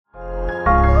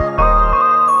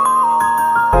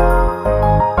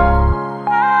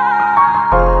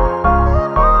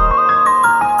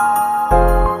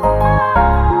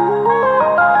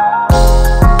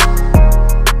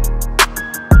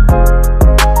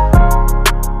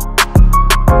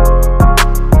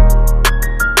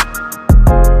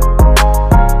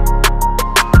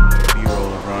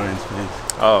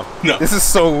No. This is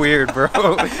so weird, bro.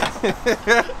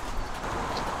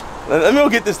 Let me go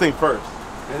get this thing first,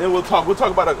 and then we'll talk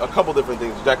about a couple different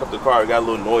things. Jack up the car. I got a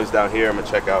little noise down here. I'm gonna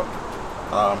check out.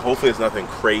 Hopefully it's nothing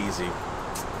crazy.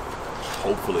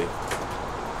 Hopefully.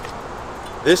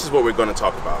 This is what we're gonna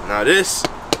talk about. Now this,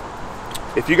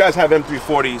 if you guys have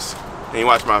M340s and you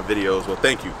watch my videos, well,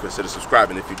 thank you. Consider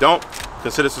subscribing. If you don't,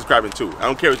 consider subscribing too. I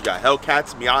don't care what you got.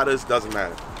 Hellcats, Miatas, doesn't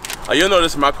matter. You'll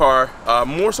notice in my car,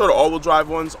 more so the all-wheel drive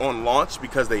ones on launch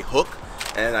because they hook,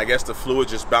 and I guess the fluid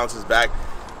just bounces back.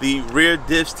 The rear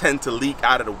diffs tend to leak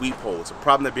out of the weep hole. It's a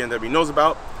problem that BMW knows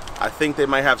about. I think they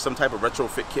might have some type of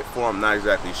retrofit kit for them, not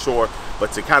exactly sure,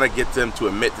 but to kind of get them to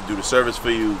admit to do the service for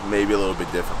you, maybe a little bit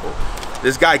difficult.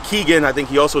 This guy Keegan, I think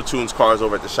he also tunes cars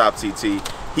over at the Shop CT.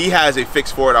 He has a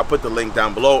fix for it. I'll put the link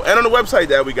down below. And on the website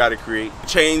that we got to create,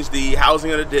 change the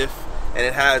housing of the diff, and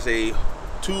it has a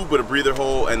tube with a breather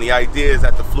hole, and the idea is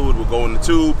that the fluid will go in the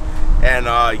tube and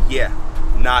yeah,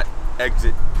 not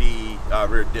exit the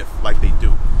rear diff like they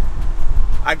do.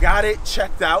 I got it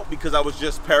checked out because I was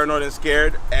just paranoid and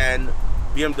scared, and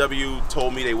BMW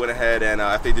told me they went ahead and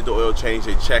after they did the oil change,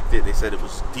 they checked it. They said it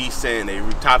was decent. They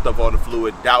topped up all the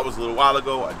fluid. That was a little while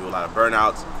ago. I do a lot of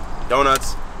burnouts,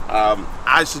 donuts.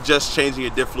 I suggest changing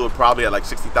your diff fluid probably at like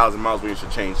 60,000 miles when you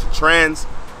should change the trans.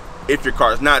 If your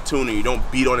car is not tuned and you don't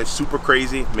beat on it super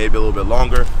crazy, maybe a little bit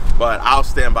longer, but I'll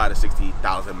stand by the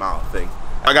 60,000 mile thing.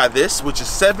 I got this, which is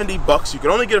 70 bucks. You can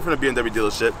only get it from the BMW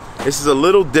dealership. This is a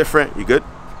little different. You good?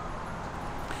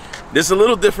 This is a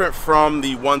little different from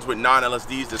the ones with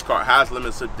non-LSDs. This car has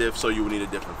limits of diff, so you would need a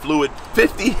different fluid.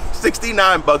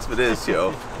 69 bucks for this,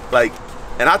 yo. Like,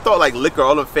 and I thought like liquor,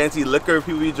 all the fancy liquor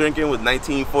people be drinking with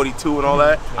 1942 and all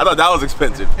that, I thought that was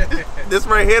expensive. This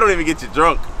right here don't even get you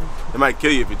drunk. It might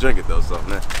kill you if you drink it though, so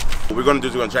nah. What we're gonna do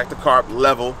is we're gonna jack the car up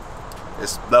level,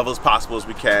 as level as possible as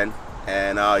we can,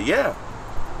 and yeah,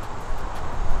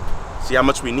 see how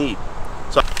much we need.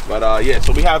 So, but yeah,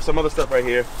 so we have some other stuff right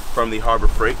here from the Harbor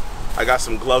Freight. I got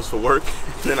some gloves for work,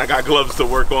 and then I got gloves to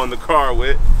work on the car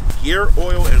with. Gear,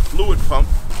 oil, and fluid pump.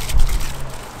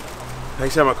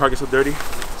 Thanks, how my car gets so dirty.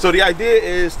 So the idea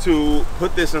is to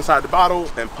put this inside the bottle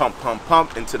and pump, pump,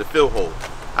 pump into the fill hole.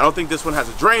 I don't think this one has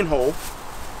a drain hole,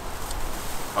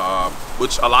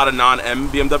 which a lot of non-M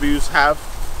BMWs have.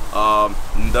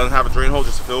 Doesn't have a drain hole,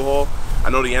 just a fill hole. I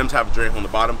know the M's have a drain hole on the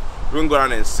bottom. We're gonna go down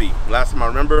there and see. Last time I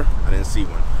remember, I didn't see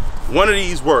one. One of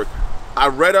these work. I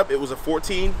read up it was a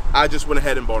 14. I just went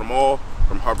ahead and bought them all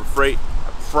from Harbor Freight.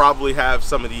 I probably have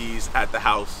some of these at the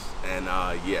house, and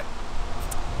yeah,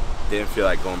 didn't feel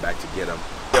like going back to get them.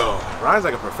 Yo, Ryan's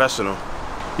like a professional.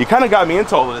 You kind of got me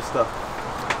into all of this stuff.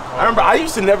 I remember I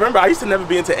used to never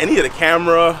be into any of the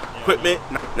camera equipment,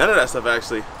 none of that stuff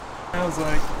actually. I was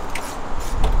like,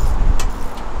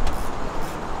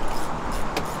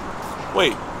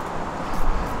 wait,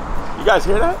 you guys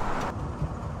hear that?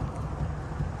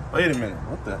 Wait a minute,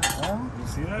 what the hell? you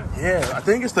see that? Yeah, I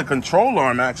think it's the control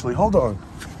arm actually. Hold on.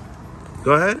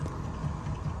 Go ahead.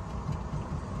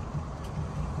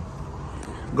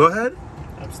 Go ahead.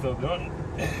 I'm still doing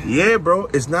it. Yeah, bro,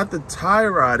 it's not the tie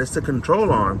rod, it's the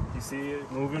control arm. You see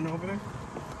it moving over there?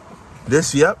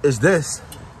 This, yep, is this.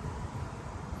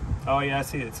 Oh yeah, I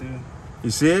see it too.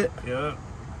 You see it? Yep.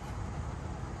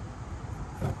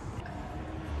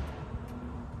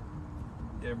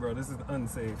 Yeah, bro, this is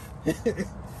unsafe.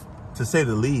 To say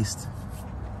the least.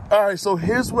 All right, so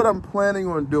here's what I'm planning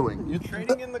on doing. You're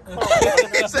trading in the car.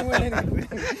 I'm not doing anything.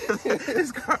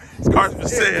 This car's for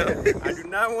sale. I do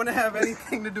not want to have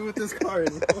anything to do with this car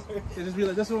anymore. They just be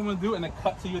like, that's what I'm going to do, and then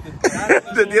cut to you at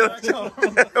The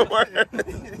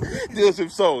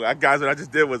dealership sold. Guys, what I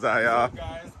just did was I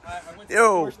guys, I went to the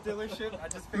Porsche dealership. I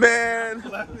just picked man.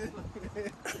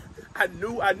 I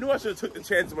knew I should have took the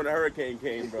chance when the hurricane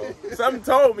came, bro. Something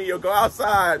told me, yo, go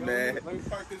outside, man. Let me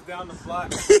park this down the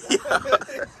block.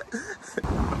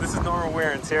 This is normal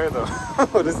wear and tear, though.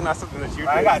 This is not something that you do.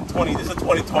 I got 20. This is a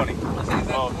 2020.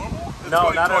 Oh. No,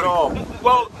 not at all.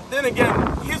 Well, then again,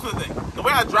 here's the thing. The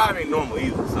way I drive ain't normal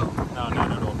either, so. No, not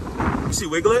at all. You see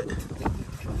wiggle it?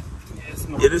 Yes,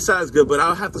 no. Yeah, this side's good, but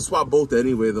I'll have to swap both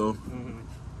anyway, though.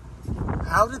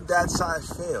 How did that side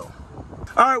fail?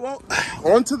 All right, well,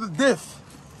 on to the diff.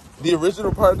 The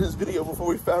original part of this video before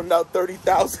we found out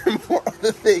 30,000 more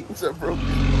other things are broken.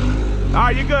 All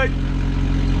right, you're good.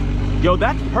 Yo,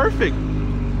 that's perfect.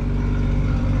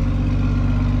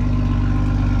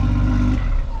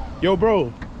 Yo,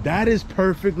 bro, that is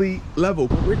perfectly level.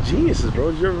 We're geniuses,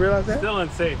 bro. Did you ever realize that? Still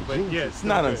unsafe, but yeah, it's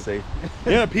not unsafe.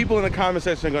 Yeah, people in the comment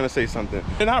section are gonna say something.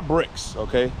 They're not bricks,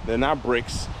 okay? They're not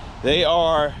bricks. They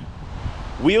are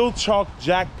wheel chalk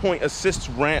jack point assist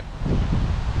ramp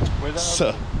with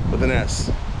an S.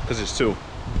 because there's two.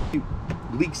 It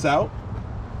leaks out,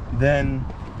 then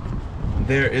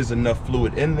there is enough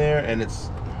fluid in there, and it's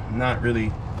not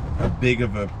really as big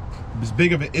of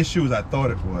an issue as I thought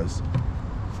it was.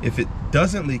 If it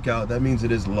doesn't leak out, that means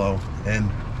it is low, and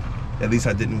at least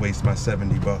I didn't waste my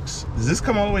 70 bucks. Does this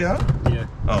come all the way out? Yeah.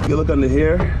 Oh, if you look under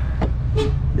here,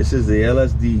 this is the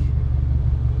LSD.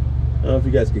 I don't know if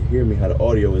you guys can hear me how the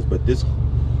audio is, but this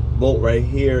bolt right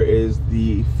here is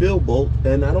the fill bolt,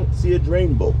 and I don't see a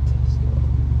drain bolt.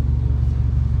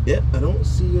 Yeah, I don't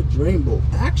see a drain bolt.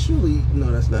 Actually,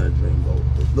 no, that's not a drain bolt.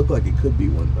 It looked like it could be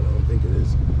one, but I don't think it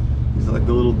is. These are like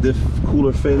the little diff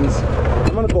cooler fins.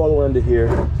 I'm gonna go all the way under here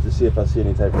to see if I see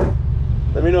any type of.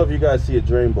 Let me know if you guys see a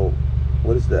drain bolt.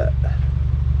 What is that?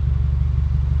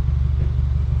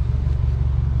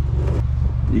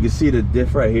 You can see the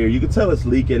diff right here. You can tell it's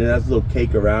leaking, and that's a little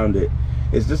cake around it.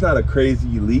 It's just not a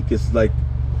crazy leak. It's like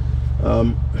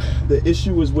the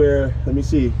issue is where, let me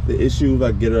see, the issue, if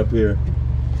I get it up here,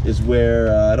 is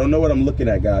where I don't know what I'm looking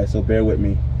at, guys, so bear with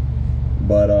me,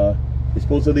 but it's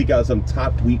supposed to leak out some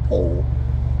top weep hole.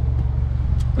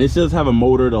 It does have a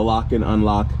motor to lock and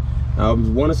unlock. I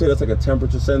want to say that's like a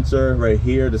temperature sensor right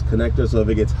here, this connector, so if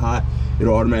it gets hot,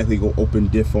 it'll automatically go open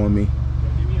diff on me.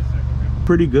 Give me a second, okay?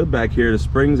 Pretty good back here. The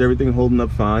springs, everything holding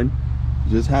up fine.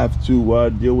 You just have to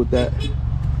deal with that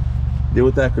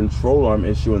control arm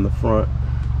issue in the front,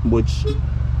 which,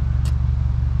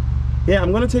 yeah,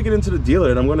 I'm gonna take it into the dealer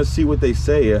and I'm gonna see what they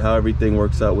say, how everything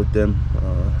works out with them.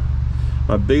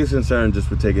 My biggest concern just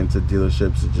with taking it to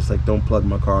dealerships is just like, don't plug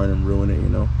my car in and ruin it, you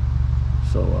know.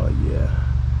 So yeah.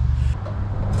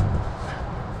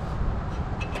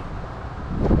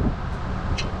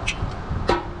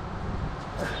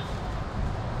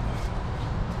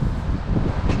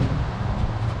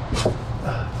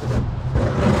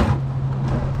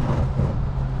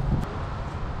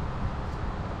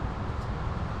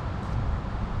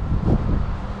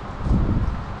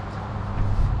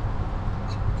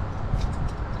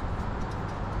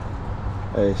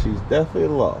 Hey, she's definitely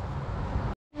low.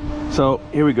 So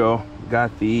here we go.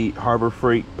 Got the Harbor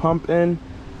Freight pump in.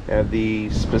 Have the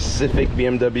specific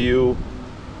BMW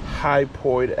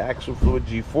high-poid axle fluid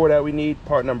G4 that we need.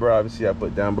 Part number, obviously, I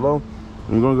put down below.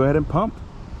 I'm gonna go ahead and pump.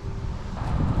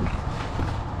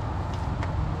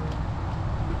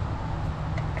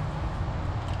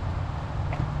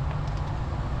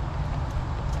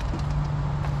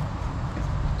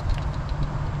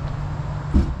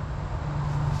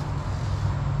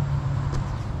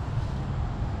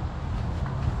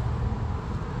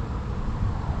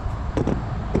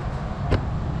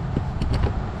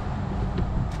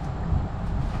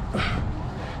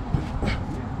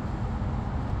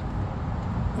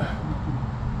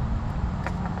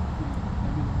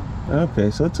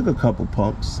 Okay, so it took a couple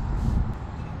pumps.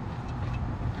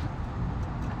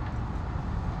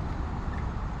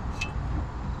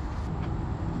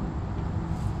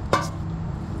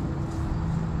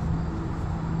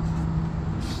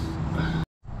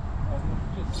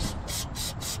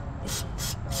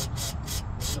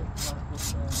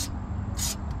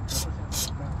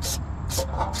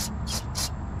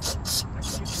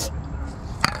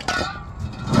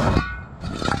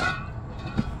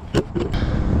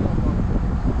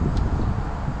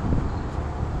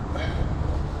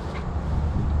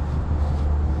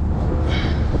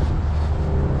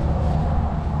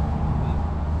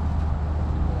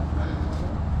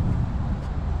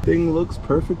 Thing looks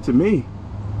perfect to me.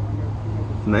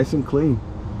 Nice and clean.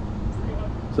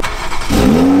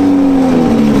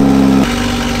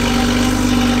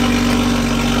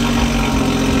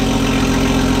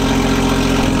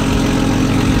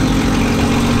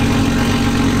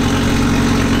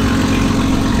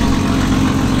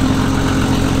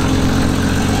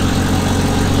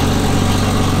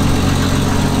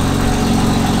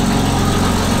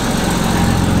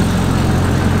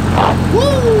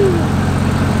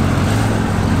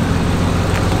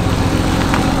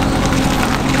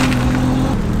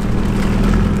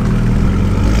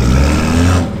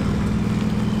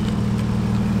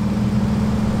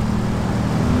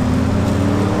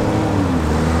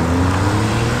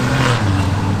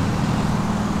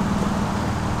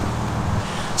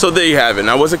 So there you have it.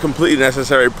 Now, was it completely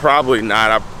necessary? Probably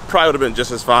not. I probably would have been just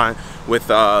as fine with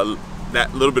that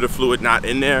little bit of fluid not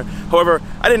in there. However,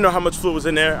 I didn't know how much fluid was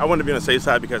in there. I wanted to be on the safe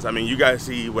side because, I mean, you guys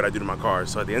see what I do to my cars.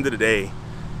 So at the end of the day,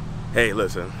 hey,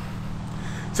 listen,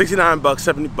 69 bucks,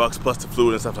 70 bucks plus the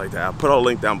fluid and stuff like that. I'll put all the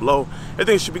link down below.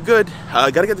 Everything should be good.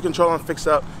 Gotta get the control arm fixed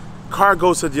up. Car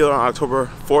goes to the dealer on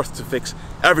October 4th to fix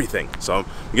everything. So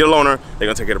you get a loaner, they're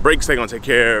gonna take care of the brakes, they're gonna take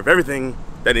care of everything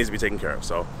that needs to be taken care of.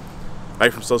 So,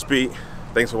 Mike from Slow Speed,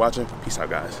 thanks for watching. Peace out,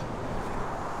 guys.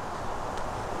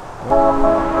 I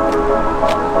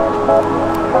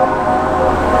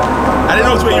didn't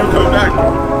know which way you were coming back.